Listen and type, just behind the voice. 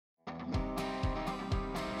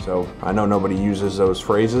So I know nobody uses those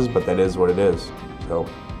phrases, but that is what it is. So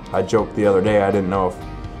I joked the other day, I didn't know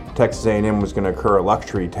if Texas A&M was going to incur a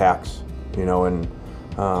luxury tax, and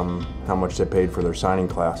how much they paid for their signing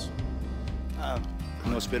class. I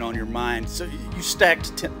know it's been on your mind. So you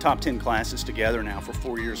stacked top 10 classes together now for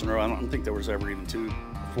 4 years in a row. I don't think there was ever even 2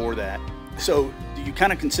 before that. So do you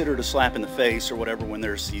kind of consider it a slap in the face or whatever when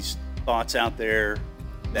there's these thoughts out there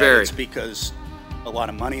that it's because a lot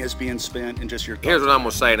of money is being spent and just your thoughts? Here's what I'm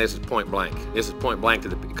going to say, and this is point blank. This is point blank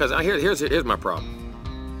because here's my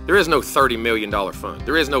problem. There is no $30 million fund.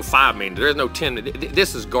 There is no $5 million. There is no $10 million.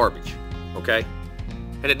 This is garbage, okay?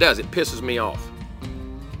 And it pisses me off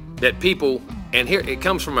that people, and here it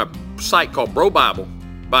comes from a site called Bro Bible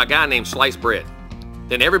by a guy named Sliced Bread.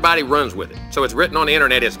 Then everybody runs with it. So it's written on the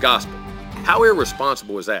internet, it's gospel. How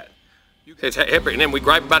irresponsible is that? And then we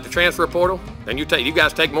gripe about the transfer portal, and you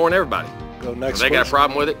guys take more than everybody. Go next. If they got a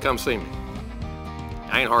problem with it, come see me.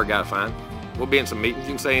 I ain't a hard guy to find. We'll be in some meetings. You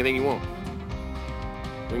can say anything you want.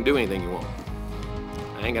 We can do anything you want.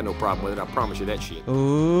 I ain't got no problem with it. I promise you that shit.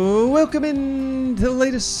 Oh, welcome in to the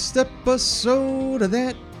latest episode of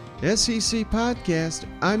that SEC podcast.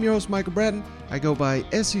 I'm your host, Michael Bratton. I go by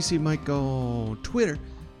SEC Mike on Twitter.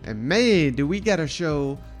 And man, do we got a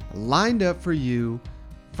show lined up for you.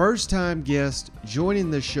 First time guest joining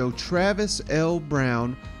the show, Travis L.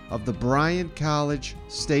 Brown of the Bryan College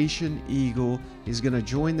Station Eagle. He's going to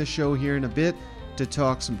join the show here in a bit to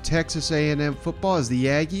talk some Texas A&M football as the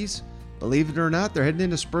Aggies, believe it or not, they're heading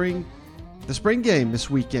into the spring game this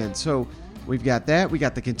weekend. So we've got that. We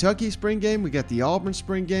got the Kentucky spring game. We got the Auburn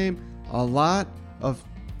spring game. A lot of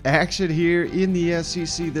action here in the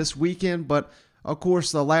SEC this weekend. But, of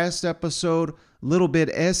course, the last episode, little bit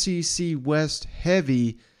SEC West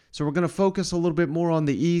heavy. So we're going to focus a little bit more on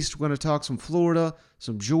the East. We're going to talk some Florida,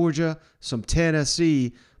 some Georgia, some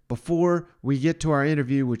Tennessee before we get to our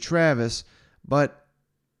interview with Travis. But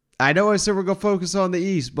I know I said we're going to focus on the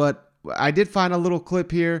East, but I did find a little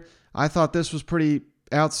clip here. I thought this was pretty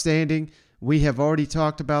outstanding. We have already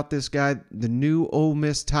talked about this guy, the new Ole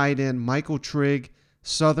Miss tight end, Michael Trigg,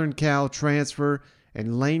 Southern Cal transfer,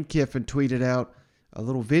 and Lane Kiffin tweeted out a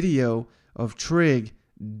little video of Trigg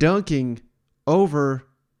dunking over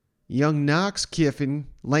young Knox Kiffin,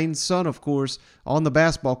 Lane's son, of course, on the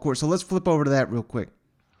basketball court. So let's flip over to that real quick.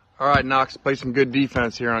 All right, Knox, play some good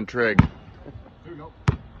defense here on Trigg. Here we go.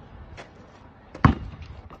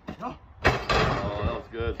 Oh, that was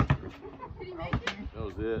good. That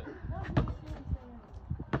was it.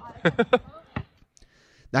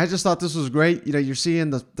 I just thought this was great. You're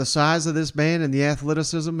seeing the size of this man and the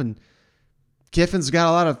athleticism, and Kiffin's got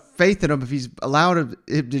a lot of faith in him if he's allowed him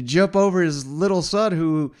to jump over his little son,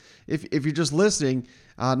 who, if you're just listening,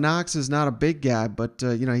 Knox is not a big guy, but,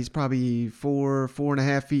 he's probably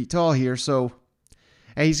 4.5 feet tall here. So,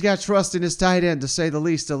 hey, he's got trust in his tight end, to say the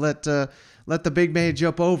least, to let the big man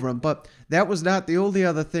jump over him. But that was not the only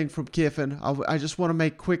other thing from Kiffin. I just want to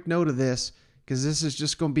make quick note of this, because this is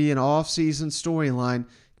just going to be an off-season storyline.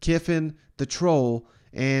 Kiffin, the troll.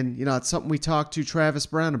 And, it's something we talked to Travis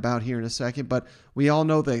Brown about here in a second. But we all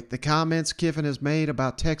know the comments Kiffin has made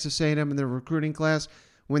about Texas A&M and their recruiting class.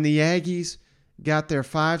 When the Aggies got their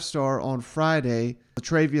 5-star on Friday,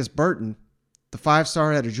 Travius Burton, the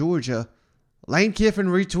 5-star out of Georgia, Lane Kiffin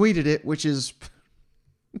retweeted it, which is,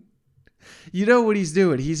 you know what he's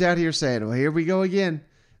doing. He's out here saying, well, here we go again.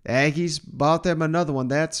 The Aggies bought them another one.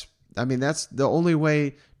 That's the only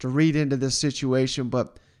way to read into this situation.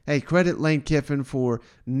 But, hey, credit Lane Kiffin for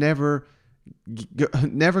never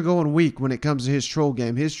going weak when it comes to his troll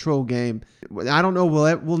game. His troll game, I don't know,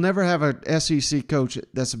 we'll never have a SEC coach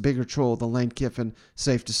that's a bigger troll than Lane Kiffin,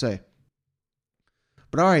 safe to say.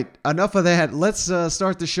 But all right, enough of that. Let's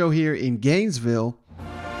start the show here in Gainesville.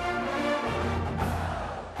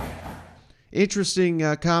 Interesting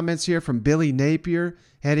comments here from Billy Napier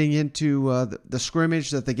heading into the scrimmage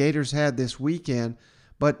that the Gators had this weekend.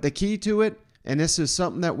 But the key to it, and this is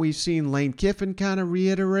something that we've seen Lane Kiffin kind of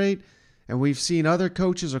reiterate, and we've seen other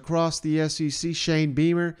coaches across the SEC, Shane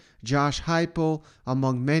Beamer, Josh Heupel,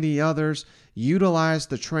 among many others, utilize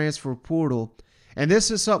the transfer portal. And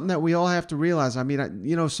this is something that we all have to realize. I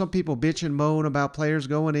mean, some people bitch and moan about players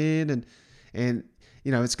going in and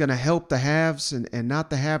it's going to help the haves and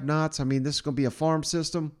not the have-nots. I mean, this is going to be a farm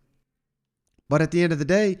system. But at the end of the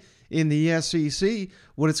day, in the SEC,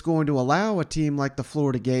 what it's going to allow a team like the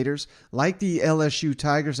Florida Gators, like the LSU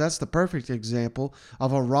Tigers, that's the perfect example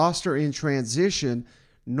of a roster in transition.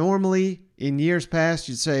 Normally, in years past,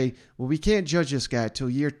 you'd say, well, we can't judge this guy till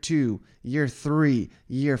year 2, year 3,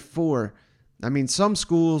 year 4. I mean, some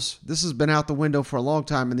schools, this has been out the window for a long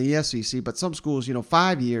time in the SEC, but some schools,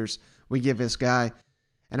 5 years we give this guy.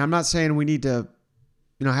 And I'm not saying we need to,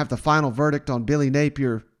 have the final verdict on Billy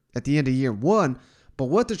Napier at the end of year one, but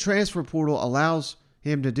what the transfer portal allows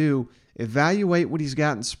him to do, evaluate what he's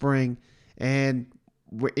got in spring. And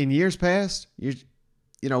in years past,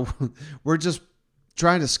 we're just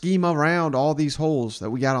trying to scheme around all these holes that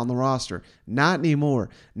we got on the roster. Not anymore.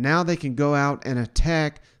 Now they can go out and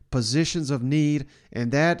attack positions of need,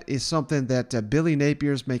 and that is something that Billy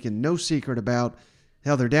Napier is making no secret about.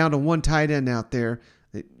 Hell, they're down to one tight end out there.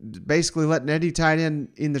 Basically letting any tight end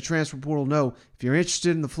in the transfer portal know, if you're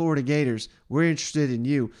interested in the Florida Gators, we're interested in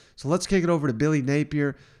you. So let's kick it over to Billy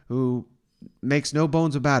Napier, who makes no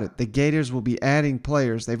bones about it. The Gators will be adding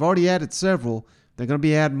players. They've already added several. They're going to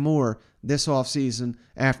be adding more this offseason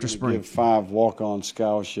after spring. Give 5 walk-on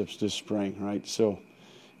scholarships this spring, right? So,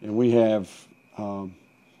 and we have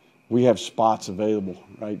spots available,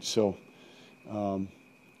 right? So,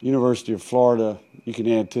 University of Florida, you can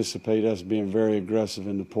anticipate us being very aggressive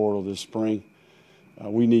in the portal this spring.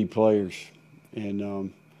 We need players,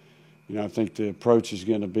 and I think the approach is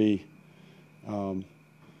going to be,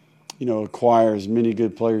 acquire as many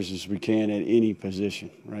good players as we can at any position,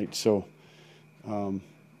 right? So,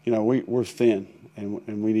 we're thin,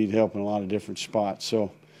 and we need help in a lot of different spots.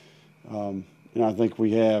 So, I think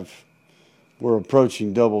we're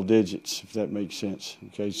approaching double digits, if that makes sense.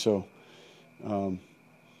 Okay, so.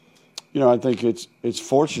 I think it's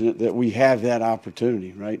fortunate that we have that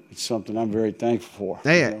opportunity, right? It's something I'm very thankful for.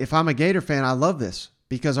 Hey, if I'm a Gator fan, I love this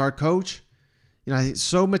because our coach, he's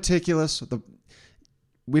so meticulous.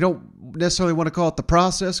 We don't necessarily want to call it the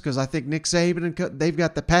process because I think Nick Saban, they've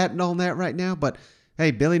got the patent on that right now. But,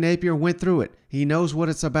 hey, Billy Napier went through it. He knows what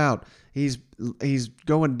it's about. He's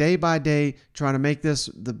going day by day trying to make this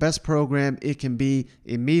the best program it can be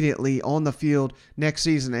immediately on the field next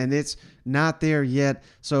season, and it's not there yet.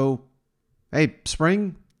 So, hey,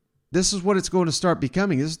 spring, this is what it's going to start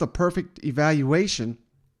becoming. This is the perfect evaluation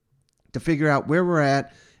to figure out where we're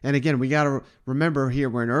at. And again, we got to remember here,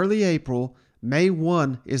 we're in early April. May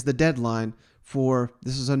 1 is the deadline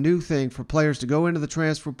this is a new thing for players to go into the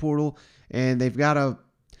transfer portal, and they've got to,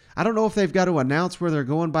 I don't know if they've got to announce where they're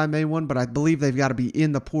going by May 1, but I believe they've got to be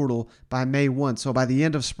in the portal by May 1. So by the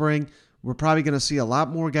end of spring, we're probably going to see a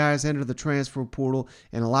lot more guys enter the transfer portal,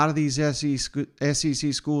 and a lot of these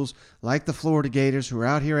SEC schools like the Florida Gators who are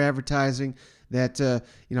out here advertising that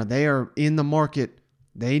they are in the market.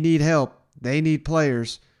 They need help. They need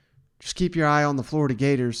players. Just keep your eye on the Florida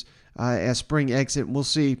Gators as spring exit. We'll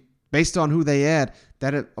see, based on who they add,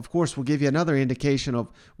 that it, of course, will give you another indication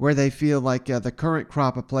of where they feel like the current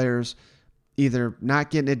crop of players either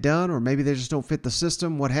not getting it done or maybe they just don't fit the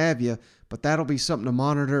system, what have you. But that'll be something to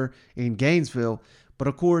monitor in Gainesville. But,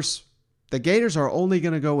 of course, the Gators are only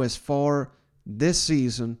going to go as far this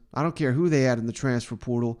season. I don't care who they add in the transfer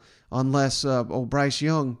portal unless Bryce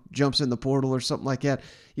Young jumps in the portal or something like that.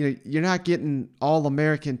 You're not getting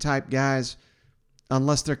all-American type guys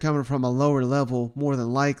unless they're coming from a lower level, more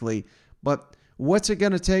than likely. But what's it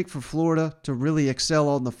going to take for Florida to really excel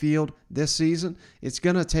on the field this season? It's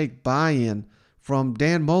going to take buy-in from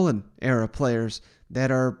Dan Mullen era players that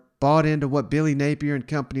are bought into what Billy Napier and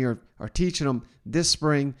company are teaching them this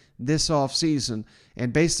spring, this offseason.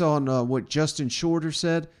 And based on what Justin Shorter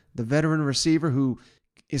said, the veteran receiver who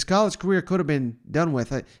his college career could have been done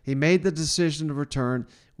with, he made the decision to return,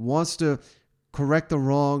 wants to correct the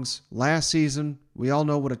wrongs. Last season, we all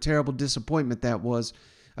know what a terrible disappointment that was.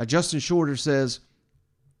 Justin Shorter says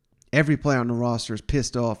every player on the roster is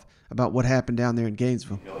pissed off about what happened down there in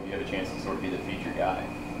Gainesville. You feel like you have a chance to sort of be the feature guy?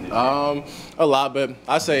 A lot, but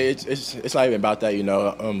I say it's not even about that.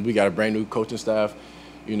 We got a brand new coaching staff.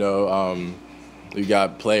 We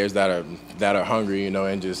got players that are hungry,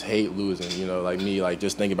 and just hate losing. Like me,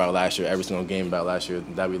 just think about last year, every single game about last year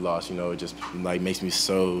that we lost. It just makes me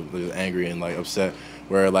so angry and upset.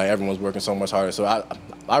 Where everyone's working so much harder. So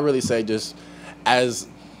I really say just as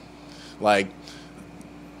all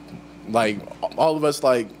of us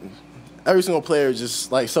every single player is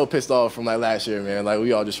just so pissed off from last year, man.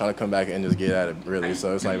 We all just trying to come back and just get at it, really.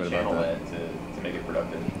 So it's not even about that. To make it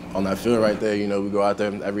productive. On that field right there, we go out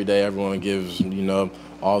there every day. Everyone gives,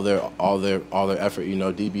 all their effort.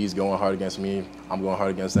 DB's going hard against me. I'm going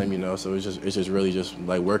hard against them. So it's just really just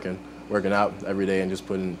working out every day and just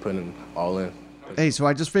putting all in. Hey, so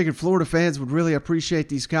I just figured Florida fans would really appreciate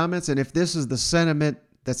these comments, and if this is the sentiment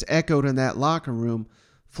that's echoed in that locker room,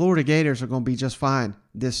 Florida Gators are going to be just fine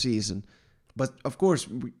this season. But, of course,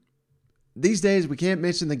 these days we can't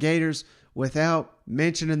mention the Gators without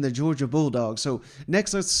mentioning the Georgia Bulldogs. So,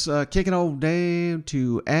 next, let's kick it all down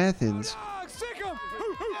to Athens,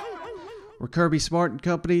 where Kirby Smart and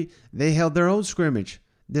company, they held their own scrimmage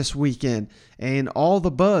this weekend. And all the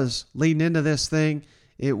buzz leading into this thing,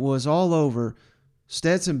 it was all over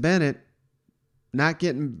Stetson Bennett not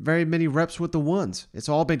getting very many reps with the ones. It's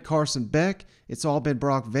all been Carson Beck. It's all been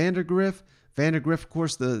Brock Vandagriff. Vandagriff, of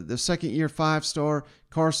course, the second-year 5-star.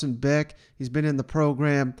 Carson Beck, he's been in the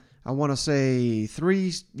program, I want to say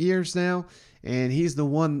 3 years now, and he's the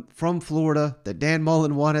one from Florida that Dan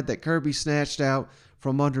Mullen wanted, that Kirby snatched out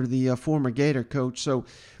from under the former Gator coach. So,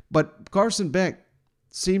 but Carson Beck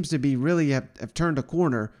seems to be really have turned a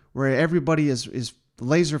corner where everybody is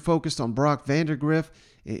laser focused on Brock Vandagriff.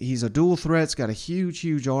 He's a dual threat. He's got a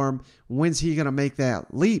huge arm. When's he going to make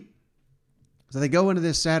that leap? So they go into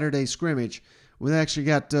this Saturday scrimmage. We actually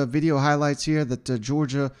got video highlights here that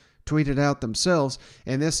Georgia tweeted out themselves.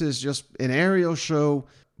 And this is just an aerial show.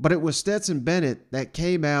 But it was Stetson Bennett that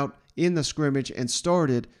came out in the scrimmage and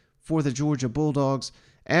started for the Georgia Bulldogs,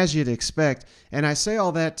 as you'd expect. And I say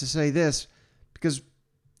all that to say this, because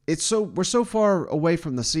we're so far away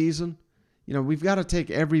from the season. You know, we've got to take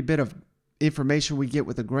every bit of information we get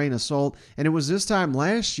with a grain of salt. And it was this time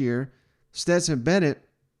last year, Stetson Bennett,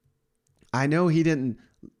 I know he didn't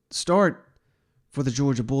start for the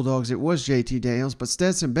Georgia Bulldogs. It was JT Daniels, but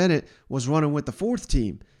Stetson Bennett was running with the 4th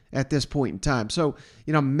team at this point in time. So,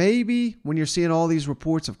 you know, maybe when you're seeing all these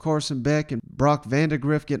reports of Carson Beck and Brock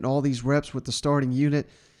Vandagriff getting all these reps with the starting unit,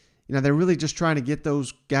 you know, they're really just trying to get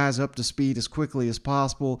those guys up to speed as quickly as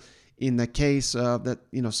possible. In the case that,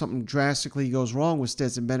 you know, something drastically goes wrong with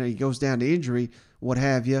Stetson Bennett, he goes down to injury, what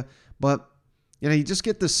have you. But, you know, you just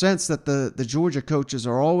get the sense that the Georgia coaches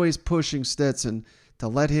are always pushing Stetson to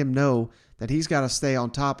let him know that he's got to stay on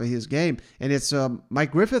top of his game. And it's Mike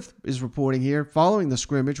Griffith is reporting here following the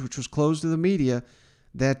scrimmage, which was closed to the media,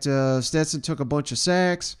 that Stetson took a bunch of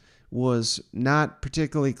sacks, was not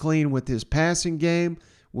particularly clean with his passing game,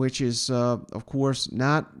 which is, of course,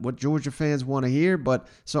 not what Georgia fans want to hear, but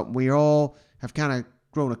something we all have kind of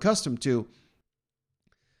grown accustomed to.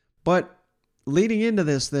 But leading into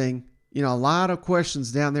this thing, you know, a lot of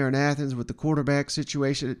questions down there in Athens with the quarterback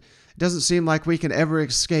situation. It doesn't seem like we can ever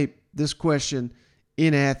escape this question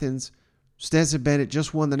in Athens. Stetson Bennett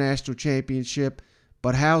just won the national championship,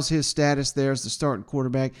 but how's his status there as the starting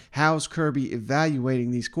quarterback? How's Kirby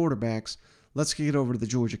evaluating these quarterbacks? Let's get over to the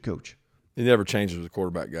Georgia coach. It never changes with the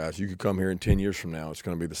quarterback, guys. You could come here in 10 years from now. It's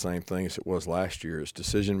going to be the same thing as it was last year. It's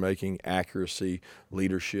decision-making, accuracy,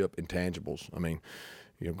 leadership, intangibles. I mean,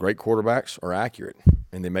 you know, great quarterbacks are accurate,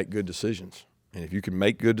 and they make good decisions. And if you can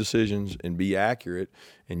make good decisions and be accurate,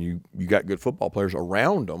 and you got good football players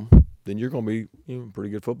around them, then you're going to be, you know, a pretty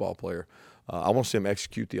good football player. I want to see them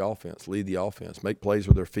execute the offense, lead the offense, make plays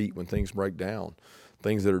with their feet when things break down,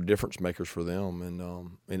 things that are difference makers for them,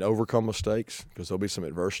 and overcome mistakes, because there'll be some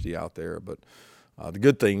adversity out there. But the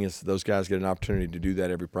good thing is those guys get an opportunity to do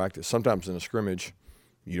that every practice. Sometimes in a scrimmage,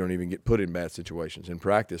 you don't even get put in bad situations. In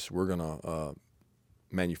practice, we're going to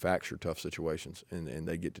manufacture tough situations, and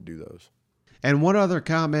they get to do those. And one other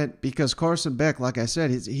comment, because Carson Beck, like I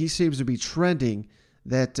said, he seems to be trending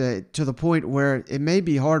that to the point where it may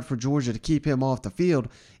be hard for Georgia to keep him off the field.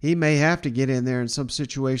 He may have to get in there in some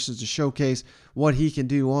situations to showcase what he can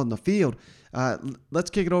do on the field. Let's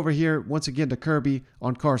kick it over here once again to Kirby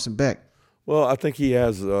on Carson Beck. Well, I think he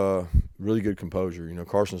has really good composure. You know,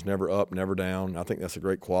 Carson's never up, never down. I think that's a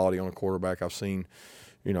great quality on a quarterback. I've seen,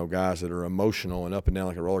 you know, guys that are emotional and up and down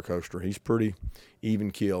like a roller coaster. He's pretty even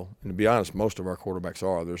keel. And to be honest, most of our quarterbacks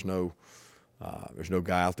are. There's no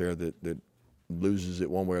guy out there that loses it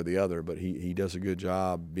one way or the other, but he does a good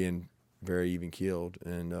job being very even keeled,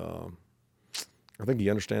 and I think he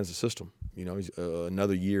understands the system. You know, he's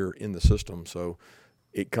another year in the system, so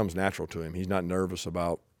it comes natural to him. He's not nervous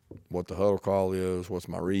about what the huddle call is, what's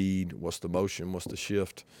my read, what's the motion, what's the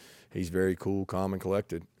shift. He's very cool, calm, and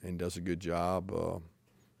collected, and does a good job of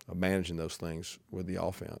managing those things with the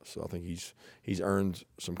offense. So I think he's earned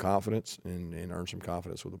some confidence and earned some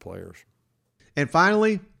confidence with the players. And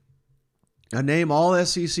finally, a name all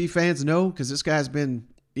SEC fans know, because this guy's been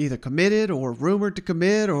either committed or rumored to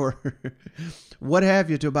commit or what have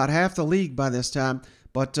you to about half the league by this time.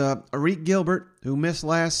 But Arik Gilbert, who missed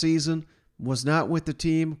last season, was not with the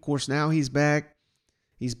team. Of course, now he's back.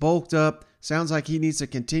 He's bulked up. Sounds like he needs to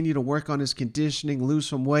continue to work on his conditioning, lose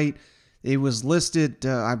some weight. He was listed,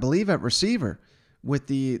 I believe, at receiver with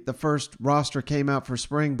the first roster came out for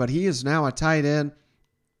spring, but he is now a tight end.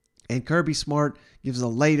 And Kirby Smart gives the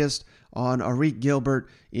latest on Arik Gilbert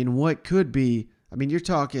in what could be, I mean, you're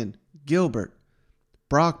talking Gilbert,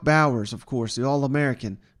 Brock Bowers, of course, the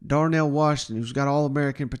All-American, Darnell Washington, who's got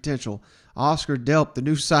All-American potential, Oscar Delp, the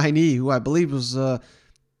new signee, who I believe was,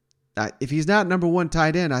 if he's not number one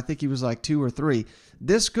tight end, I think he was like 2 or 3.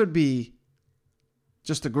 This could be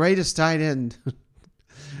just the greatest tight end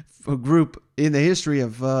group in the history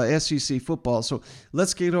of SEC football. So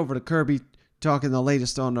let's get over to Kirby talking the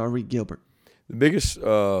latest on Reed Gilbert. The biggest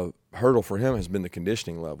hurdle for him has been the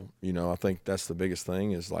conditioning level. I think that's the biggest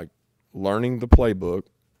thing is like learning the playbook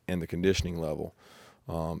and the conditioning level.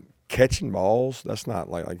 Catching balls, that's not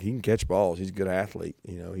like he can catch balls. He's a good athlete.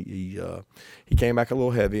 He came back a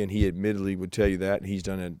little heavy, and he admittedly would tell you that. He's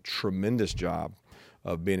done a tremendous job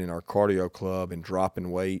of being in our cardio club and dropping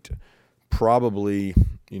weight. Probably,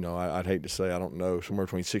 I'd hate to say, I don't know, somewhere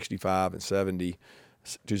between 65 and 70,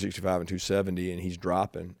 265 and 270, and he's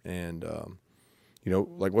dropping. And,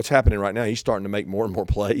 like what's happening right now, he's starting to make more and more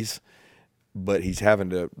plays, but he's having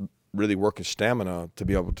to really work his stamina to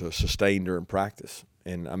be able to sustain during practice.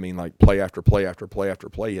 And, I mean, like play after play after play after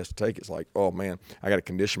play he has to take. It's like, oh, man, I got to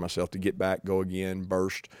condition myself to get back, go again,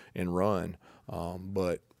 burst, and run.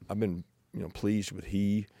 But I've been, pleased with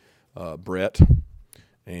Brett,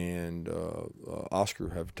 and Oscar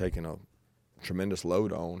have taken a tremendous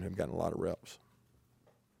load on, have gotten a lot of reps.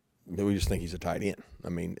 We just think he's a tight end. I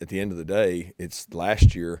mean, at the end of the day, it's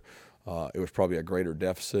last year it was probably a greater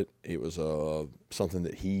deficit. It was something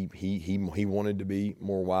that he wanted to be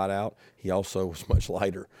more wide out. He also was much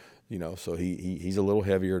lighter, so he's a little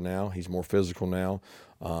heavier now. He's more physical now.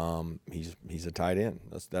 He's a tight end.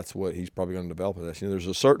 That's what he's probably going to develop as. There's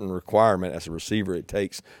a certain requirement as a receiver it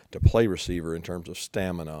takes to play receiver in terms of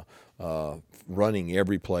stamina, running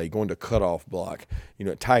every play, going to cutoff block.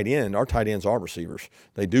 At tight end, our tight ends are receivers.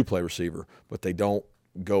 They do play receiver, but they don't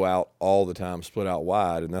go out all the time, split out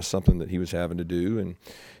wide, and that's something that he was having to do. And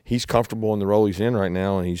he's comfortable in the role he's in right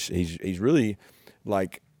now, and he's really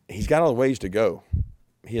like he's got all the ways to go.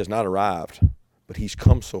 He has not arrived, but he's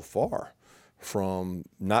come so far from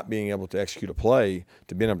not being able to execute a play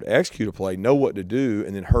to being able to execute a play, know what to do,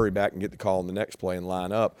 and then hurry back and get the call in the next play and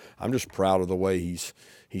line up. I'm just proud of the way he's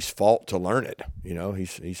fought to learn it.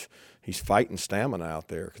 He's fighting stamina out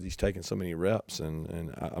there because he's taking so many reps,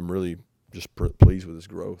 and I'm really just pleased with his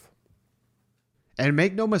growth. And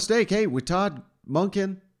make no mistake, hey, with Todd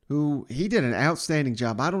Monken, who he did an outstanding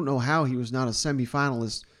job. I don't know how he was not a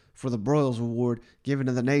semifinalist for the Broyles Award given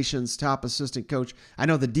to the nation's top assistant coach. I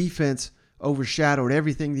know the defense overshadowed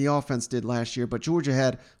everything the offense did last year, but Georgia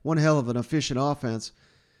had one hell of an efficient offense.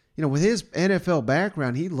 With his NFL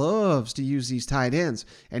background, he loves to use these tight ends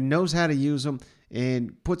and knows how to use them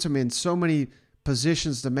and puts them in so many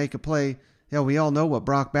positions to make a play. We all know what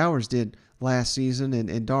Brock Bowers did last season,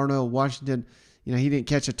 and Darnell Washington, he didn't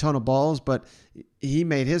catch a ton of balls, but he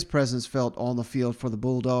made his presence felt on the field for the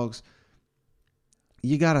Bulldogs.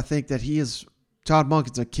 You got to think that Todd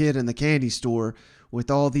Monken's a kid in the candy store with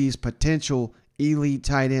all these potential elite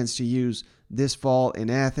tight ends to use this fall in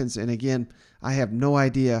Athens. And again, I have no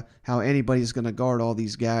idea how anybody's going to guard all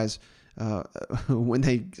these guys when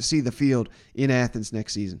they see the field in Athens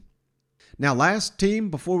next season. Now, last team,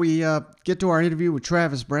 before we get to our interview with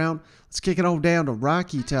Travis Brown, let's kick it on down to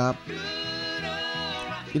Rocky Top.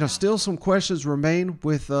 Still some questions remain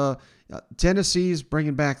with Tennessee's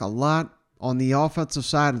bringing back a lot on the offensive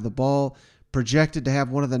side of the ball, projected to have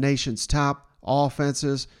one of the nation's top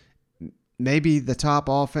offenses, maybe the top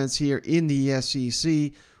offense here in the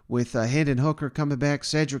SEC, with Hendon Hooker coming back,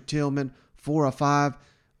 Cedric Tillman, 4 of 5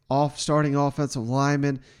 starting offensive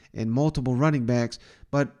linemen, and multiple running backs.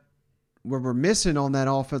 But where we're missing on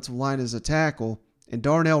that offensive line is a tackle, and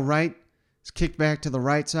Darnell Wright is kicked back to the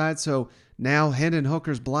right side. So now Hendon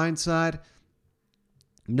Hooker's blind side,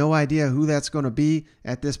 no idea who that's going to be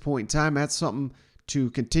at this point in time. That's something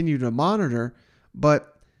to continue to monitor,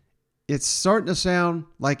 but it's starting to sound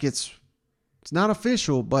like it's not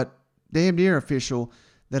official, but damn near official,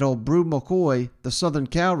 that old Brew McCoy, the Southern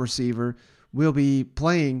Cal receiver, will be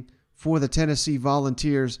playing for the Tennessee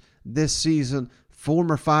Volunteers this season.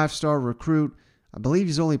 Former 5-star recruit. I believe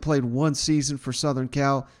he's only played one season for Southern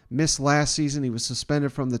Cal. Missed last season. He was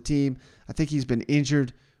suspended from the team. I think he's been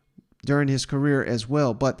injured during his career as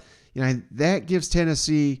well. But that gives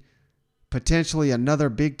Tennessee potentially another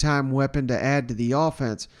big-time weapon to add to the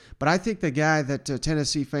offense. But I think the guy that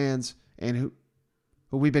Tennessee fans and who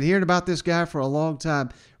we've been hearing about this guy for a long time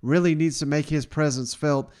really needs to make his presence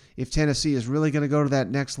felt if Tennessee is really going to go to that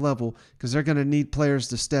next level, because they're going to need players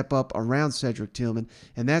to step up around Cedric Tillman,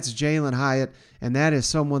 and that's Jalen Hyatt, and that is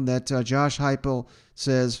someone that Josh Heupel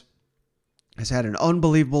says has had an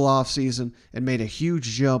unbelievable offseason and made a huge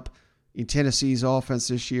jump in Tennessee's offense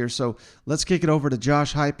this year. So let's kick it over to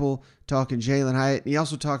Josh Heupel talking Jalen Hyatt. And he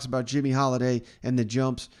also talks about Jimmy Holiday and the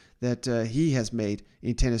jumps that he has made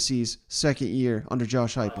in Tennessee's second year under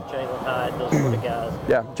Josh Heupel. Jalen Hyde, those sort of guys.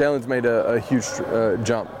 Yeah, Jalen's made a huge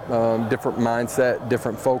jump. Different mindset,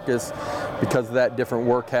 different focus because of that, different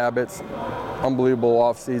work habits. Unbelievable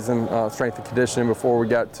offseason strength and conditioning before we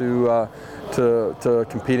got to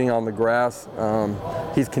competing on the grass.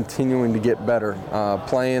 He's continuing to get better,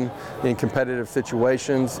 playing in competitive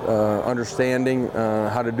situations, understanding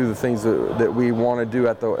how to do the things that we want to do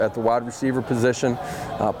at the wide receiver position,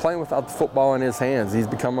 playing without the football in his hands. He's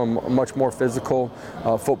become a much more physical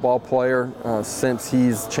football player since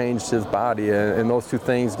he's changed his body, and those two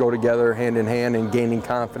things go together hand in hand in gaining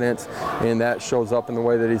confidence, and that shows up in the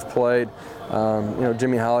way that he's played.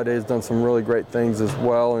 Jimmy Holiday has done some really great things as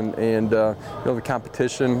well, and the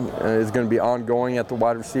competition is going to be ongoing at the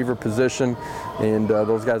wide receiver position, and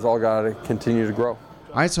those guys all got to continue to grow.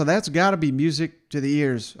 All right, so that's got to be music to the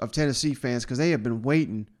ears of Tennessee fans because they have been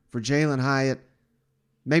waiting for Jalen Hyatt,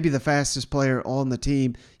 maybe the fastest player on the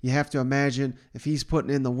team. You have to imagine if he's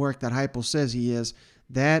putting in the work that Heupel says he is,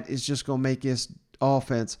 that is just going to make his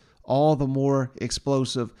offense all the more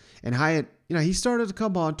explosive. And Hyatt, he started to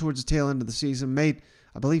come on towards the tail end of the season,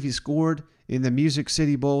 I believe he scored in the Music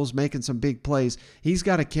City Bowls, making some big plays. He's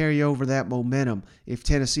got to carry over that momentum if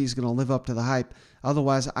Tennessee's going to live up to the hype.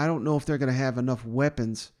 Otherwise, I don't know if they're going to have enough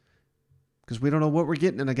weapons because we don't know what we're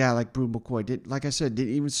getting in a guy like Brew McCoy. Like I said,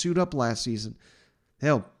 didn't even suit up last season.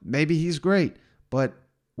 Hell, maybe he's great, but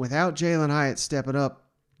without Jalen Hyatt stepping up,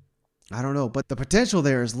 I don't know. But the potential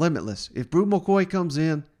there is limitless. If Brew McCoy comes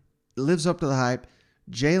in, lives up to the hype,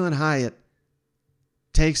 Jalen Hyatt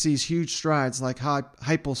takes these huge strides like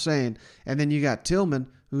Heupel's saying, and then you got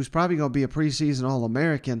Tillman, who's probably going to be a preseason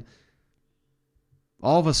All-American.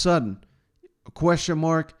 All of a sudden, a question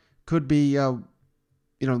mark could be one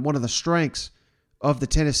of the strengths of the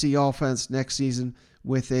Tennessee offense next season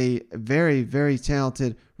with a very, very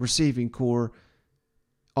talented receiving core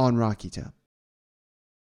on Rocky Top.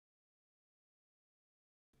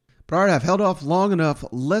 But all right, I've held off long enough.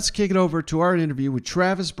 Let's kick it over to our interview with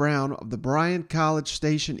Travis Brown of the Bryan College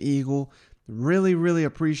Station Eagle. Really, really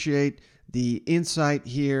appreciate the insight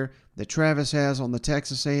here that Travis has on the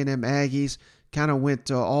Texas A&M Aggies. Kind of went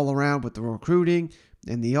all around with the recruiting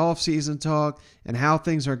and the offseason talk and how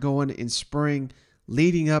things are going in spring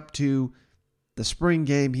leading up to the spring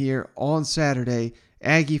game here on Saturday.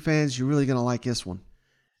 Aggie fans, you're really going to like this one.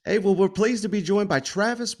 Hey, well, we're pleased to be joined by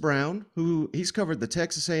Travis Brown, who he's covered the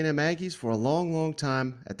Texas A&M Aggies for a long, long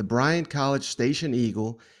time at the Bryan College Station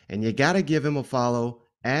Eagle, and you got to give him a follow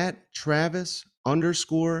at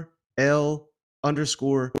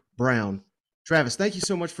Travis_L_Brown. Travis, thank you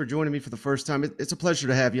so much for joining me for the first time. It's a pleasure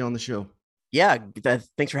to have you on the show. Yeah,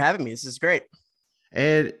 thanks for having me. This is great.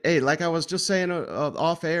 And hey, like I was just saying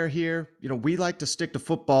off air here, we like to stick to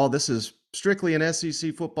football. This is strictly an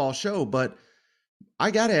SEC football show, but I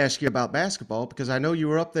got to ask you about basketball because I know you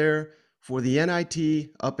were up there for the NIT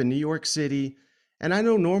up in New York City. And I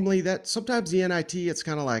know normally that sometimes the NIT, it's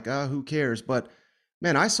kind of like, who cares? But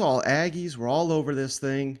man, I saw Aggies were all over this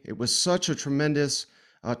thing. It was such a tremendous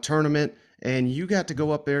tournament. And you got to go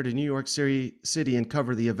up there to New York City and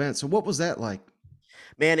cover the event. So what was that like?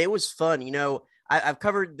 Man, it was fun. I've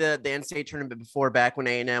covered the NCAA tournament before, back when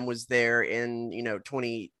A&M was there in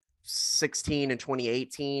 2016 and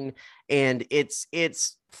 2018, and it's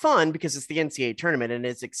fun because it's the NCAA tournament and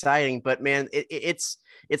it's exciting. But man, it's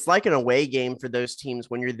like an away game for those teams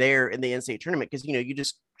when you're there in the NCAA tournament because you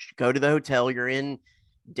just go to the hotel, you're in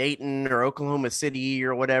Dayton or Oklahoma City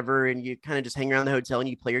or whatever, and you kind of just hang around the hotel and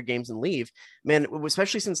you play your games and leave. Man,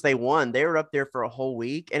 especially since they won, they were up there for a whole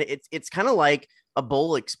week, and it's kind of like a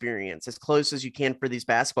bowl experience, as close as you can for these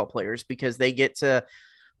basketball players, because they get to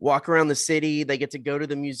walk around the city, they get to go to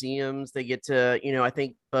the museums, they get to, I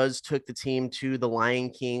think Buzz took the team to the Lion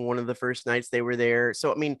King one of the first nights they were there.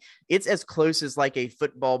 So I mean, it's as close as like a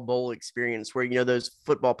football bowl experience where those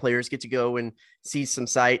football players get to go and see some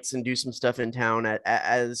sights and do some stuff in town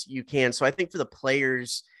as you can. So I think for the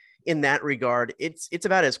players in that regard, it's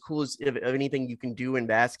about as cool as of anything you can do in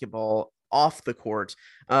basketball off the court.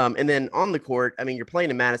 And then on the court, I mean, you're playing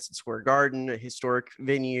in Madison Square Garden, a historic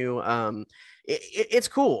venue. It's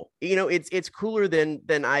cool. It's cooler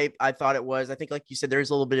than I thought it was. I think, like you said,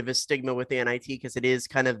 there's a little bit of a stigma with the NIT because it is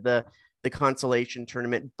kind of the consolation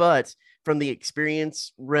tournament, but from the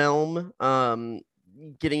experience realm,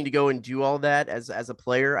 getting to go and do all that as a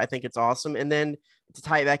player, I think it's awesome. And then to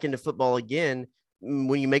tie it back into football again,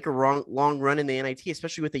 when you make a long run in the NIT,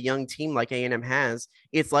 especially with a young team like A&M has,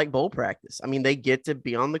 it's like bowl practice. I mean, they get to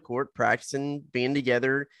be on the court practicing, being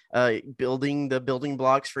together, building the building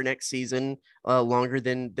blocks for next season longer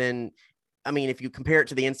than I mean, if you compare it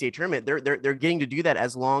to the NCAA tournament, they're getting to do that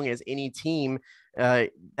as long as any team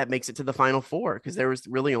that makes it to the Final Four, because there was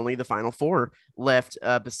really only the Final Four left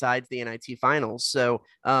besides the NIT finals. So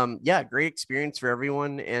yeah, great experience for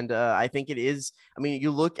everyone, and I think it is. I mean,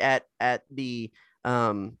 you look at the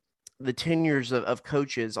tenures of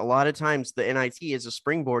coaches. A lot of times, the NIT is a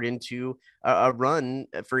springboard into a run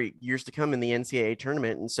for years to come in the NCAA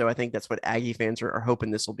tournament, and so I think that's what Aggie fans are hoping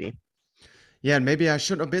this will be. Yeah, and maybe I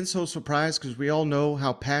shouldn't have been so surprised because we all know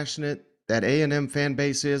how passionate that A&M fan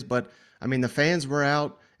base is. But I mean, the fans were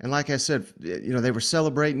out, and like I said, they were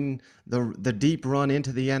celebrating the deep run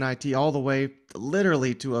into the NIT all the way,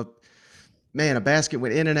 literally to a basket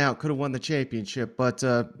went in and out, could have won the championship. But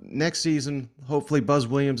next season, hopefully, Buzz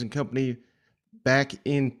Williams and company back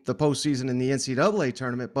in the postseason in the NCAA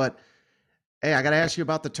tournament. But hey, I got to ask you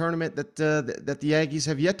about the tournament that the Aggies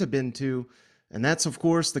have yet to been to, and that's of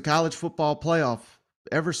course the college football playoff.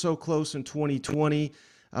 Ever so close in 2020.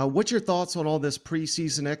 What's your thoughts on all this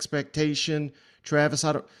preseason expectation, Travis?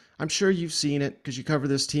 I'm sure you've seen it because you cover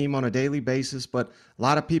this team on a daily basis. But a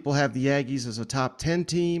lot of people have the Aggies as a top 10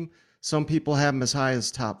 team. Some people have them as high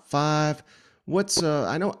as top 5.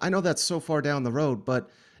 I know that's so far down the road, but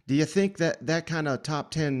do you think that kind of top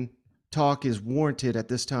 10 talk is warranted at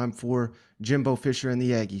this time for Jimbo Fisher and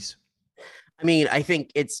the Aggies? I mean, I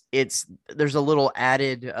think there's a little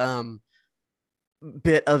added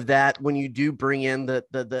bit of that when you do bring in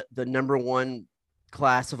the number one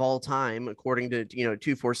class of all time, according to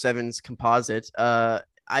 247's composite.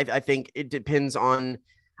 I think it depends on.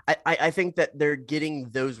 I think that they're getting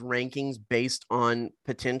those rankings based on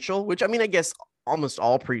potential, which I mean, I guess almost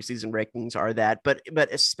all preseason rankings are that, but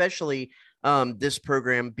especially this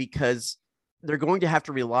program, because they're going to have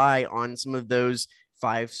to rely on some of those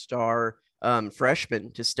 5-star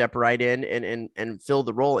freshmen to step right in and fill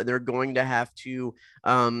the role. And they're going to have to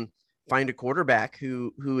find a quarterback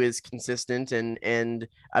who is consistent. And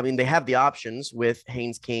I mean, they have the options with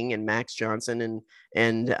Haynes King and Max Johnson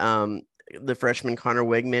and the freshman Connor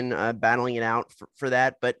Wegman battling it out for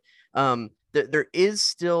that. But there is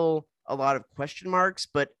still a lot of question marks,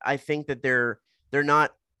 but I think that they're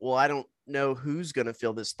not, well, I don't know who's going to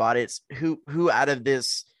fill this spot. It's who out of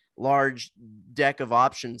this large deck of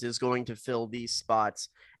options is going to fill these spots.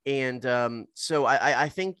 And so I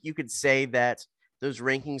think you could say that those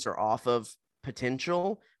rankings are off of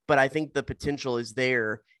potential, but I think the potential is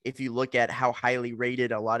there if you look at how highly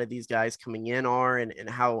rated a lot of these guys coming in are, and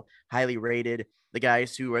how highly rated the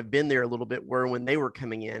guys who have been there a little bit were when they were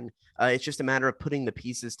coming in. It's just a matter of putting the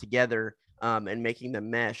pieces together and making them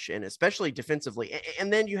mesh, and especially defensively.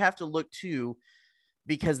 And then you have to look too,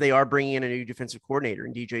 because they are bringing in a new defensive coordinator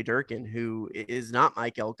in DJ Durkin, who is not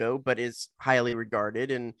Mike Elko, but is highly regarded,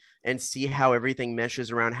 and see how everything meshes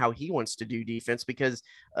around how he wants to do defense, because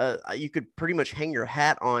you could pretty much hang your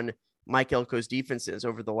hat on Mike Elko's defenses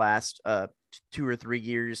over the last 2 or 3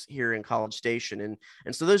 years here in College Station.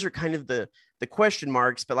 And so those are kind of the question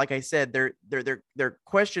marks, but like I said, they're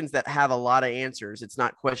questions that have a lot of answers. It's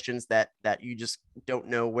not questions that you just don't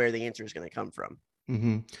know where the answer is going to come from.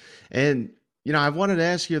 Mm-hmm. And I wanted to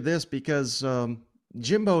ask you this because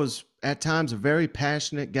Jimbo's at times a very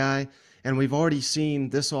passionate guy, and we've already seen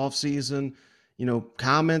this offseason,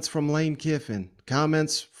 comments from Lane Kiffin,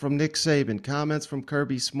 comments from Nick Saban, comments from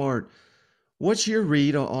Kirby Smart. What's your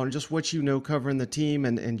read on just what covering the team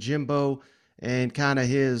and Jimbo and kind of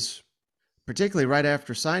his, particularly right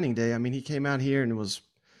after signing day? I mean, he came out here and was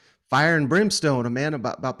fire and brimstone, man,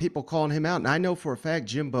 about people calling him out. And I know for a fact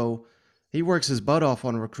Jimbo, he works his butt off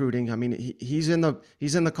on recruiting. I mean, he's in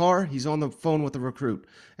the car, he's on the phone with the recruit,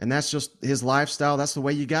 and that's just his lifestyle. That's the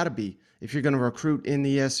way you got to be if you're going to recruit in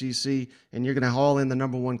the SEC and you're going to haul in the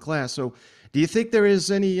number one class. So, do you think there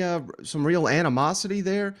is any some real animosity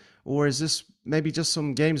there, or is this maybe just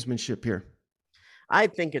some gamesmanship here? I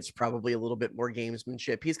think it's probably a little bit more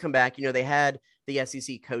gamesmanship. He's come back. They had the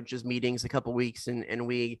SEC coaches meetings a couple weeks, and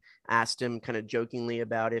we asked him kind of jokingly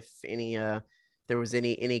about if there was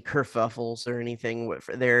any kerfuffles or anything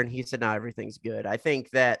there, and he said, no, everything's good. I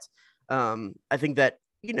think that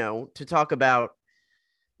to talk about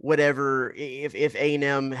whatever, if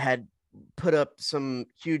A&M had put up some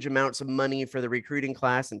huge amounts of money for the recruiting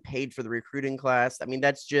class and paid for the recruiting class, I mean,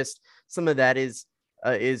 that's just, some of that is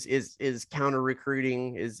counter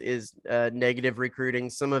recruiting, is negative recruiting.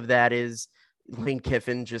 Some of that is Lane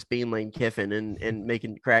Kiffin just being Lane Kiffin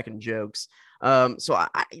and cracking jokes. So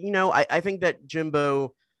I think that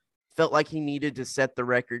Jimbo felt like he needed to set the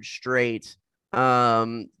record straight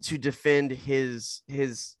to defend his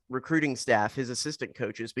recruiting staff, his assistant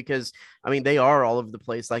coaches, because I mean, they are all over the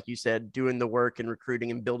place, like you said, doing the work and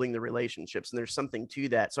recruiting and building the relationships. And there's something to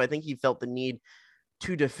that. So I think he felt the need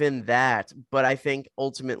to defend that. But I think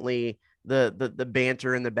ultimately the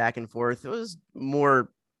banter and the back and forth was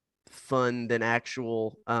more fun than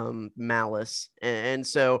actual malice. And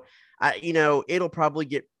so it'll probably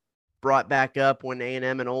get brought back up when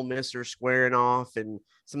A&M and Ole Miss are squaring off and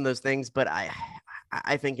some of those things. But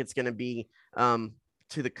I think it's going to be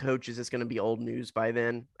to the coaches, it's going to be old news by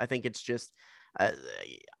then. I think it's just I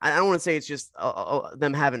don't want to say it's just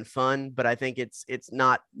them having fun, but I think it's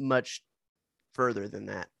not much further than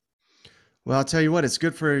that. Well, I'll tell you what, it's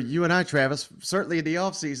good for you and I, Travis, certainly in the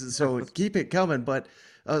offseason, so keep it coming. But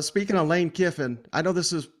speaking of Lane Kiffin, I know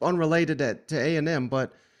this is unrelated to A&M,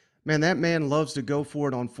 but, man, that man loves to go for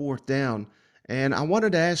it on fourth down. And I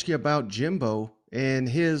wanted to ask you about Jimbo and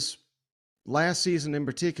his last season in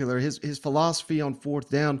particular, his philosophy on fourth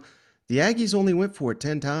down. The Aggies only went for it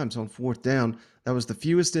 10 times on fourth down. That was the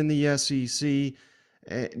fewest in the SEC.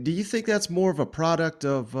 Do you think that's more of a product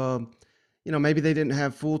of maybe they didn't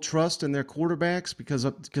have full trust in their quarterbacks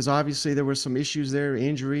because obviously there were some issues there,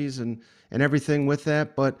 injuries and everything with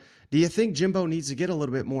that. But do you think Jimbo needs to get a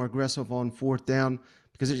little bit more aggressive on fourth down?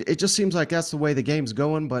 Because it just seems like that's the way the game's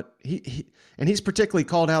going. But he's particularly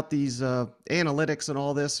called out these analytics and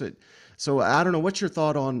all this. So I don't know. What's your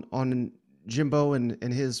thought on Jimbo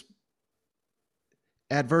and his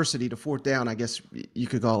adversity to fourth down, I guess you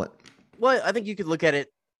could call it? Well, I think you could look at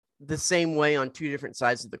it the same way on two different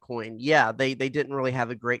sides of the coin. Yeah, they didn't really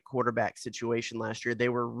have a great quarterback situation last year. They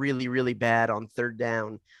were really, really bad on third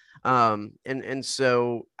down. And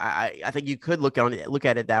so I think you could look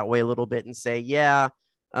at it that way a little bit and say, yeah,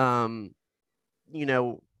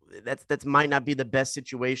 that's might not be the best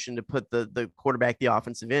situation to put the quarterback, the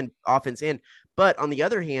offense in. But on the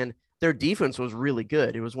other hand, their defense was really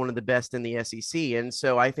good. It was one of the best in the SEC. And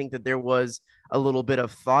so I think that there was a little bit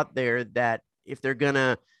of thought there that if they're going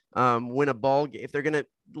to win a ball, if they're going to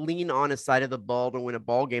lean on a side of the ball to win a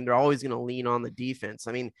ball game, they're always going to lean on the defense.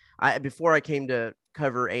 I mean, before I came to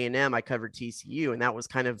cover A&M, I covered TCU, and that was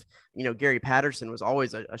kind of, Gary Patterson was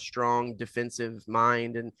always a strong defensive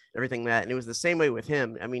mind and everything that, and it was the same way with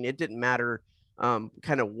him. I mean, it didn't matter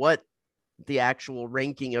kind of what the actual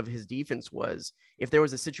ranking of his defense was. If there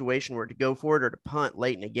was a situation where to go for it or to punt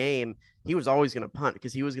late in a game, he was always going to punt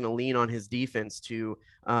because he was going to lean on his defense to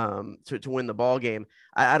win the ball game.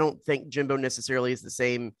 I don't think Jimbo necessarily is the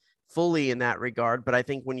same fully in that regard, but I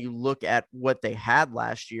think when you look at what they had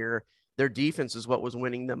last year, their defense is what was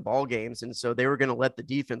winning them ball games. And so they were going to let the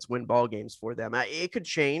defense win ball games for them. It could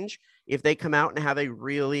change if they come out and have a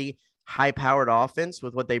really high powered offense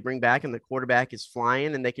with what they bring back and the quarterback is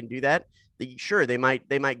flying and they can do that. Sure, they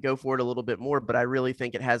might go for it a little bit more, but I really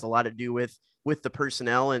think it has a lot to do with the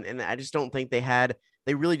personnel. And I just don't think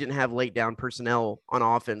they really didn't have late down personnel on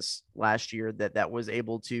offense last year that was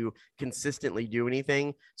able to consistently do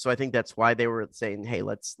anything. So I think that's why they were saying, hey,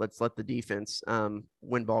 let's let the defense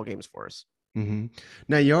win ball games for us. Mm-hmm.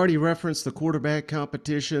 Now, you already referenced the quarterback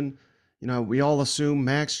competition. We all assume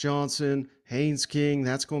Max Johnson, Haynes King,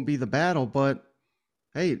 that's going to be the battle. But,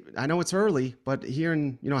 hey, I know it's early, but here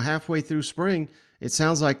in, halfway through spring, it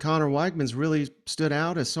sounds like Connor Weigman's really stood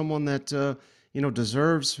out as someone that,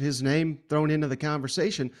 deserves his name thrown into the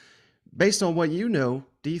conversation. Based on what you know,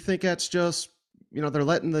 do you think that's just, they're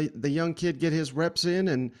letting the young kid get his reps in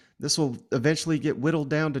and this will eventually get whittled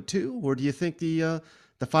down to 2? Or do you think the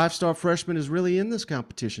 5-star freshman is really in this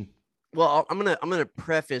competition? Well, I'm gonna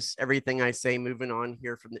preface everything I say moving on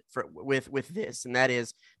here with this, and that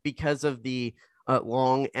is because of the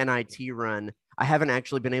long NIT run. I haven't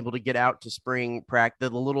actually been able to get out to spring practice,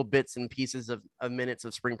 the little bits and pieces of minutes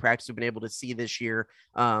of spring practice we've been able to see this year.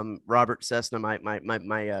 Robert Cessna,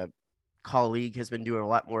 my colleague, has been doing a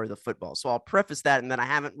lot more of the football. So I'll preface that, and then I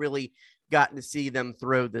haven't really gotten to see them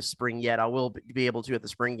throw this spring yet. I will be able to at the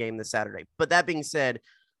spring game this Saturday. But that being said,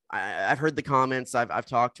 I've heard the comments. I've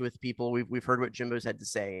talked with people. We've heard what Jimbo's had to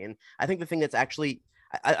say, and I think the thing that's actually,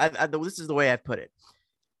 this is the way I've put it.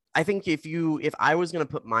 I think if I was going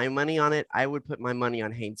to put my money on it, I would put my money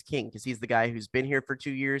on Haynes King because he's the guy who's been here for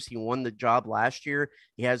 2 years. He won the job last year.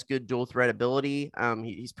 He has good dual threat ability.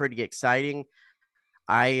 He's pretty exciting.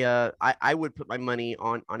 I would put my money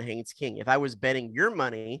on Haynes King. If I was betting your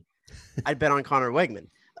money, I'd bet on Connor Weigman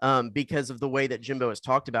because of the way that Jimbo has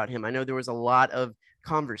talked about him. I know there was a lot of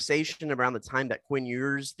conversation around the time that Quinn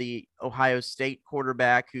Ewers, the Ohio State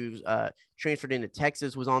quarterback who's transferred into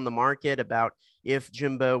Texas, was on the market about if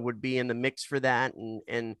Jimbo would be in the mix for that.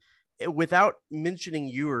 And without mentioning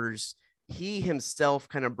Ewers, he himself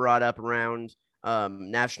kind of brought up around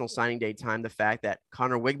National Signing Day time the fact that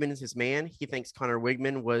Connor Wigman is his man. He thinks Connor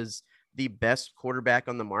Wigman was the best quarterback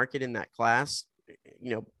on the market in that class,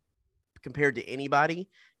 compared to anybody.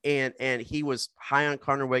 And he was high on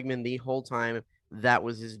Connor Wigman the whole time. That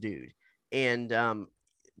was his dude. And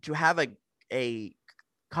to have a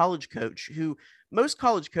college coach who most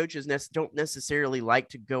college coaches don't necessarily like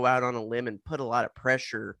to go out on a limb and put a lot of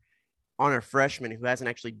pressure on a freshman who hasn't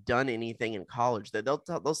actually done anything in college. That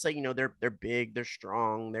they'll say, they're big, they're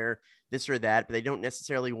strong, they're this or that, but they don't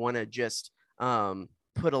necessarily want to just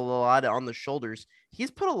put a lot on the shoulders.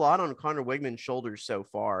 He's put a lot on Connor Wigman's shoulders so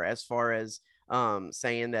far as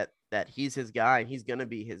saying that he's his guy and he's going to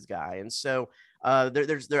be his guy. And so I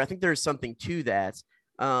think there's something to that.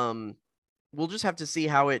 We'll just have to see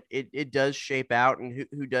how it does shape out and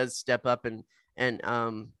who does step up and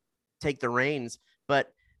take the reins.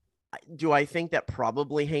 But do I think that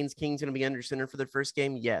probably Haynes King's going to be under center for the first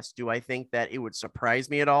game? Yes. Do I think that it would surprise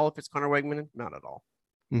me at all if it's Connor Wigman? Not at all.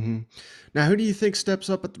 Mm-hmm. Now, who do you think steps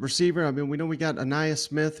up at the receiver? I mean, we know we got Anaya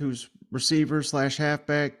Smith, who's receiver /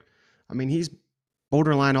 halfback. I mean, he's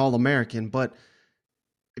borderline All-American, but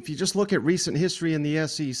if you just look at recent history in the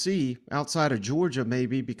SEC, outside of Georgia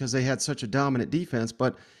maybe because they had such a dominant defense,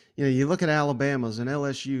 but you look at Alabama's and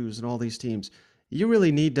LSU's and all these teams, you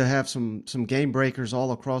really need to have some game breakers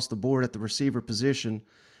all across the board at the receiver position.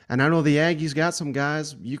 And I know the Aggies got some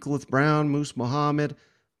guys, Euclid Brown, Moose Muhammad.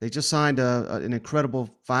 They just signed an incredible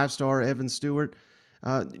 5-star Evan Stewart.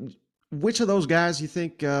 Which of those guys you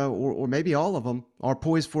think, or maybe all of them, are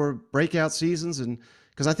poised for breakout seasons? And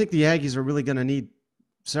because I think the Aggies are really going to need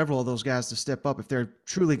several of those guys to step up if they're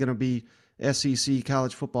truly going to be SEC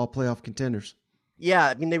college football playoff contenders. Yeah,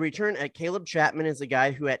 I mean, they return Caleb Chapman is a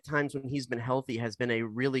guy who at times when he's been healthy has been a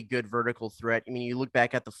really good vertical threat. I mean, you look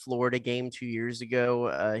back at the Florida game 2 years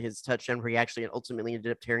ago, his touchdown where he actually ultimately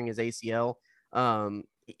ended up tearing his ACL.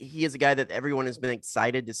 He is a guy that everyone has been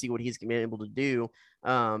excited to see what he's been able to do.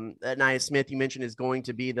 Anaya Smith, you mentioned, is going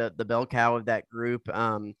to be the bell cow of that group,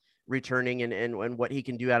 returning and what he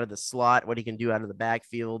can do out of the slot, what he can do out of the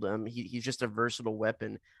backfield. He's just a versatile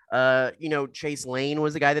weapon. Chase Lane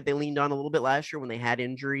was a guy that they leaned on a little bit last year when they had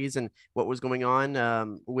injuries and what was going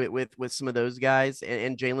on with some of those guys.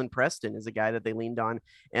 And Jalen Preston is a guy that they leaned on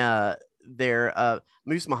there.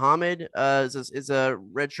 Moose Muhammad is a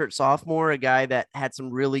redshirt sophomore, a guy that had some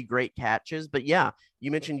really great catches. But yeah, you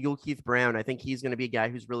mentioned Euclid Brown. I think he's going to be a guy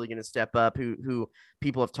who's really going to step up, who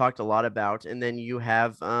people have talked a lot about. And then you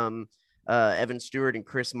have Evan Stewart and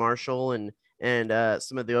Chris Marshall and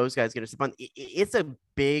some of those guys going to step on. It's a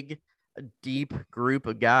big, deep group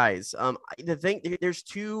of guys. There's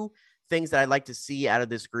two things that I'd like to see out of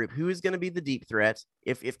this group. Who is going to be the deep threat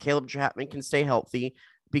if Caleb Chapman can stay healthy?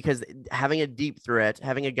 Because having a deep threat,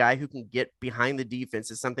 having a guy who can get behind the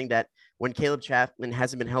defense is something that when Caleb Chapman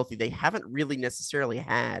hasn't been healthy, they haven't really necessarily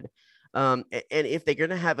had. And if they're going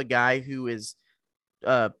to have a guy who is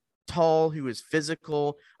tall, who is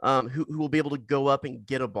physical, who will be able to go up and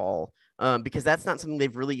get a ball, because that's not something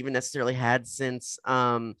they've really even necessarily had since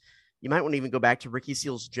you might want to even go back to Ricky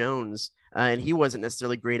Seals-Jones. And he wasn't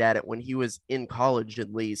necessarily great at it when he was in college,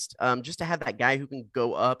 at least. Just to have that guy who can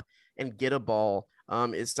go up and get a ball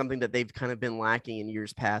is something that they've kind of been lacking in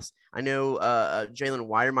years past. I know Jalen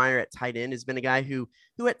Weidermeyer at tight end has been a guy who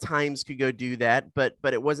at times could go do that, but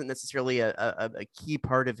it wasn't necessarily a key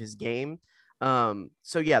part of his game.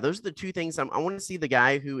 So yeah, those are the two things. I want to see the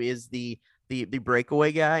guy who is the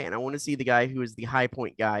breakaway guy, and I want to see the guy who is the high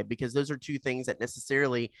point guy, because those are two things that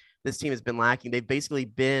necessarily this team has been lacking. They've basically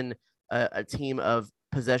been a team of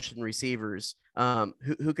possession receivers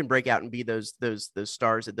who can break out and be those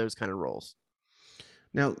stars at those kind of roles.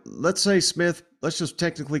 Now, let's say Smith, let's just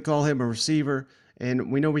technically call him a receiver.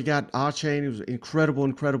 And we know we got Achane, who's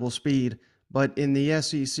incredible speed. But in the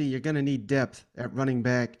SEC, you're going to need depth at running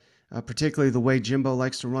back, particularly the way Jimbo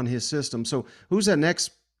likes to run his system. So who's that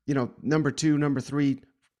next, number 2, number 3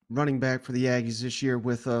 running back for the Aggies this year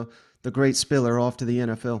with the great Spiller off to the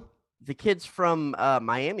NFL? The kids from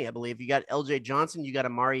Miami, I believe. You got LJ Johnson, you got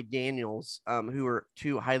Amari Daniels, who are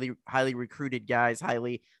two highly recruited guys,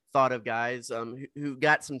 highly thought of guys who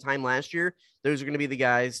got some time last year. Those are going to be the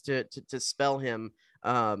guys to spell him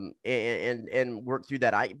and work through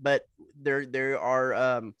that. But there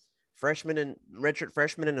are freshmen and redshirt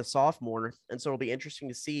freshmen and a sophomore, and so it'll be interesting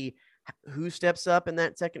to see who steps up in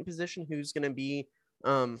that second position, who's going to be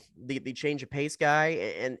the change of pace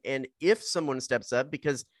guy, and if someone steps up,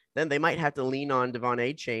 because then they might have to lean on Devon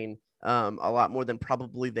Achane a lot more than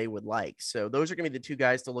probably they would like. So those are going to be the two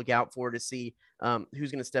guys to look out for to see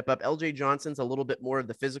who's going to step up. LJ Johnson's a little bit more of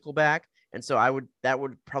the physical back. And so that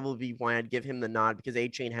would probably be why I'd give him the nod, because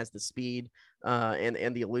A-Chain has the speed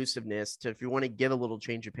and the elusiveness to, if you want to give a little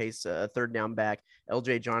change of pace, a third down back,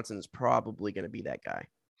 LJ Johnson is probably going to be that guy.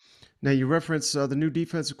 Now you reference the new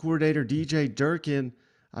defensive coordinator, DJ Durkin.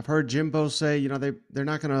 I've heard Jimbo say, they're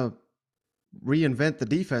not going to reinvent the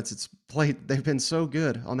defense. They've been so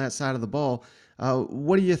good on that side of the ball.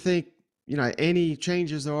 What do you think, any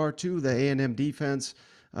changes there are to the A&M defense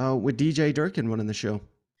with DJ Durkin running the show?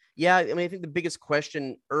 Yeah, I mean, I think the biggest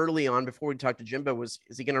question early on before we talked to Jimbo was,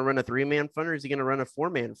 is he going to run a 3-man front or is he going to run a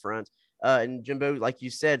 4-man front? And Jimbo, like you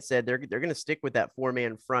said they're going to stick with that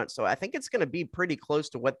 4-man front. So I think it's going to be pretty close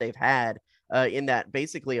to what they've had in that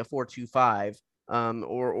basically a 4-2-5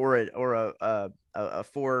 or a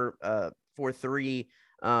 4-3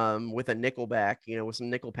 with a nickel back, with some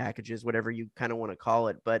nickel packages, whatever you kind of want to call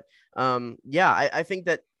it. But I think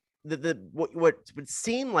that what would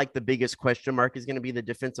seem like the biggest question mark is going to be the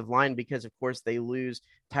defensive line, because of course they lose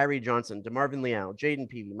Tyree Johnson, DeMarvin Leal, Jaden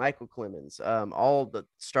Peavy, Michael Clemens, all the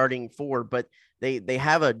starting four, but they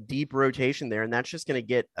have a deep rotation there, and that's just going to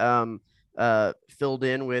get filled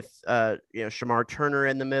in with Shamar Turner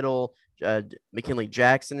in the middle, McKinley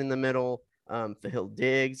Jackson in the middle, Fahil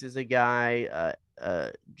Diggs is a guy,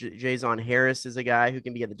 Jason Harris is a guy who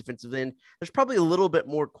can be at the defensive end. There's probably a little bit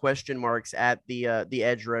more question marks at the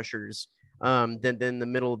edge rushers than the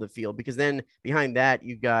middle of the field, because then behind that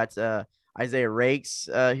you've got Isaiah Rakes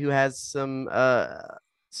who has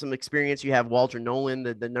some experience. You have Walter Nolan,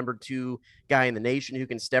 the number 2 guy in the nation, who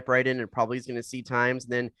can step right in and probably is going to see times.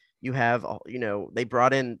 And then you have they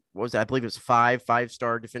brought in, I believe it was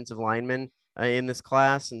 5-star defensive linemen in this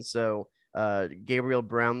class, and so Gabriel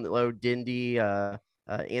Brownlow, Dindy,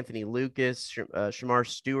 Anthony Lucas, Shamar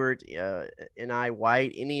Stewart, N.I.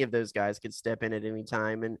 White, any of those guys could step in at any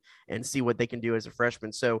time and see what they can do as a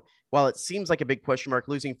freshman. So while it seems like a big question mark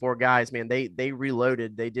losing 4 guys, man, they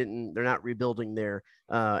reloaded. They're not rebuilding there.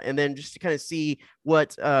 And then just to kind of see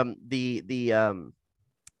what the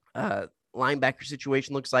linebacker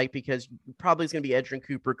situation looks like, because probably is going to be Edrin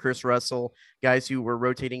Cooper, Chris Russell, guys who were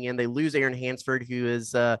rotating in. They lose Aaron Hansford, who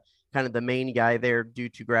is kind of the main guy there due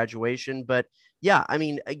to graduation. But yeah, I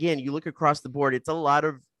mean, again, you look across the board, it's a lot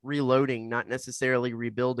of reloading, not necessarily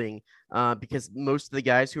rebuilding, because most of the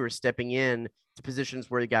guys who are stepping in to positions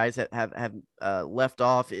where the guys that have left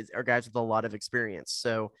off are guys with a lot of experience.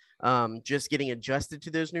 So just getting adjusted to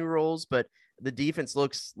those new roles. But the defense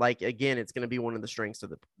looks like, again, it's going to be one of the strengths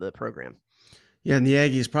of the program. Yeah, and the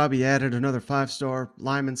Aggies probably added another 5-star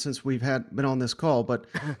lineman since we've been on this call. But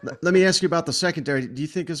let me ask you about the secondary. Do you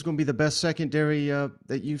think it's going to be the best secondary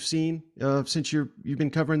that you've seen since you've been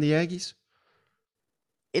covering the Aggies?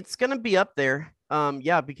 It's going to be up there.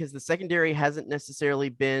 Because the secondary hasn't necessarily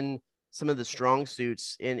been some of the strong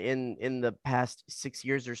suits in the past 6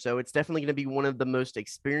 years or so. It's definitely going to be one of the most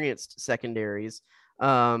experienced secondaries.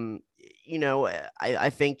 I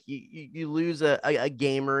think you lose a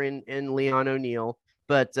gamer in Leon O'Neal,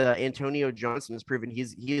 but Antonio Johnson has proven he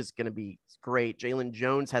is going to be great. Jalen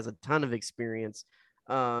Jones has a ton of experience.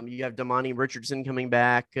 You have Damani Richardson coming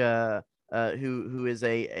back, who is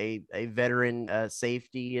a veteran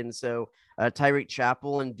safety, and so Tyreek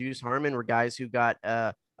Chappell and Deuce Harmon were guys who got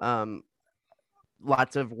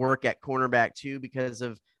lots of work at cornerback too because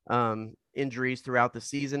of injuries throughout the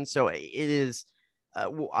season. So it is. I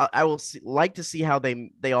will like to see how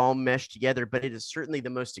they all mesh together, but it is certainly the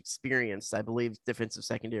most experienced, I believe, defensive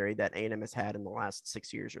secondary that A&M has had in the last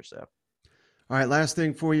 6 years or so. All right, last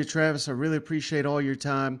thing for you, Travis. I really appreciate all your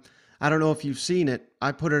time. I don't know if you've seen it.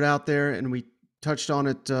 I put it out there, and we touched on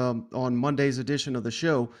it on Monday's edition of the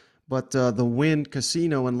show, but the Wynn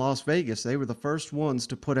Casino in Las Vegas, they were the first ones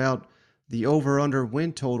to put out the over-under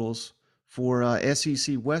win totals for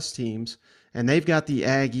SEC West teams, and they've got the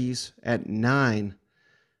Aggies at 9.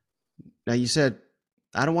 Now, you said,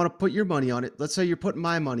 I don't want to put your money on it. Let's say you're putting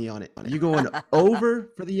my money on it. Are you going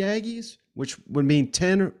over for the Aggies, which would mean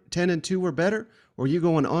 10-2 or better? Or are you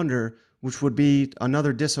going under, which would be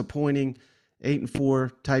another disappointing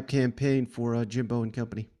 8-4 type campaign for Jimbo and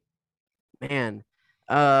company? Man,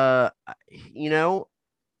 that's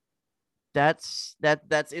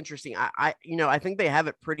interesting. I think they have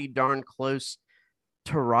it pretty darn close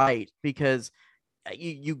to right, because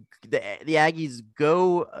the Aggies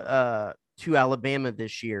go to Alabama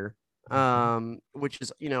this year, which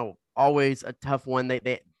is always a tough one.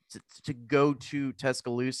 They to go to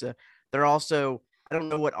Tuscaloosa. They're also, I don't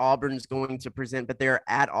know what Auburn's going to present, but they're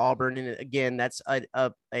at Auburn, and again, that's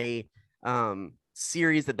a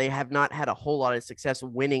series that they have not had a whole lot of success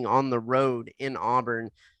winning on the road in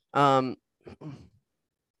Auburn.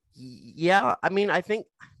 Yeah, I mean, I think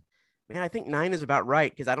 9 is about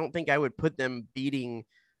right, because I don't think I would put them beating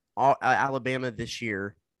Alabama this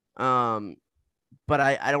year. But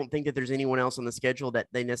I don't think that there's anyone else on the schedule that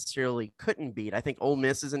they necessarily couldn't beat. I think Ole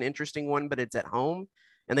Miss is an interesting one, but it's at home,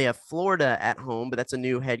 and they have Florida at home, but that's a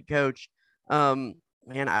new head coach. Man,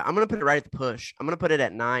 I'm going to put it right at the push. I'm going to put it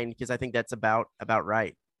at 9 because I think that's about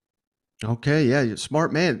right. Okay, yeah, you're a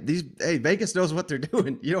smart man. Vegas knows what they're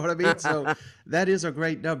doing. You know what I mean? So that is a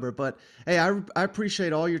great number. But hey, I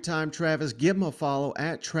appreciate all your time, Travis. Give him a follow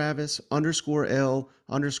at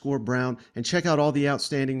Travis_L_Brown, and check out all the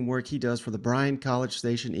outstanding work he does for the Bryan College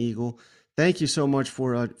Station Eagle. Thank you so much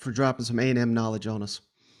for dropping some A&M knowledge on us.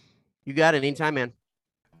 You got it. Anytime, man.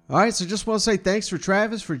 All right, so just want to say thanks for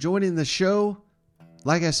Travis for joining the show.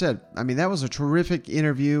 Like I said, I mean, that was a terrific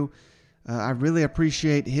interview. I really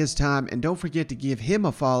appreciate his time. And don't forget to give him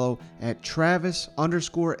a follow at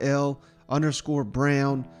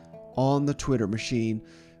Travis_L_Brown on the Twitter machine.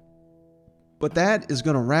 But that is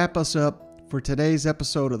going to wrap us up for today's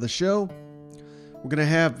episode of the show. We're going to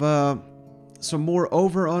have some more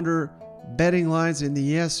over-under betting lines in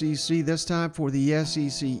the SEC, this time for the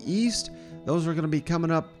SEC East. Those are going to be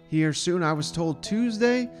coming up here soon. I was told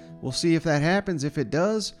Tuesday. We'll see if that happens. If it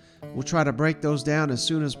does, we'll try to break those down as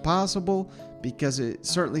soon as possible, because it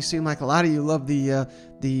certainly seemed like a lot of you love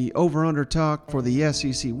the over-under talk for the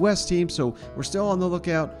SEC West team. So we're still on the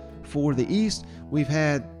lookout for the East. We've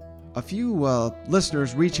had a few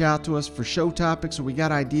listeners reach out to us for show topics, so we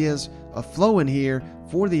got ideas flowing here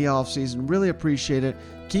for the offseason. Really appreciate it.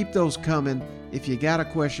 Keep those coming. If you got a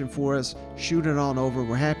question for us, shoot it on over.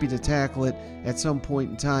 We're happy to tackle it at some point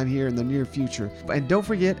in time here in the near future. And don't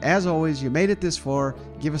forget, as always, you made it this far,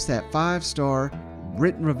 give us that 5-star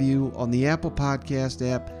written review on the Apple Podcast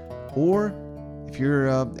app. Or if you're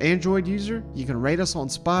an Android user, you can rate us on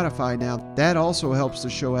Spotify now. That also helps the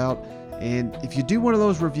show out. And if you do one of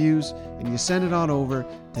those reviews and you send it on over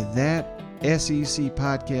to that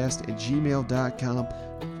secpodcast@gmail.com,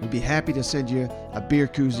 we'd be happy to send you a beer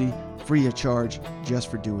koozie free of charge just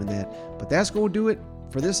for doing that. But that's going to do it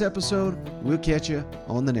for this episode. We'll catch you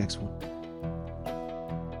on the next one.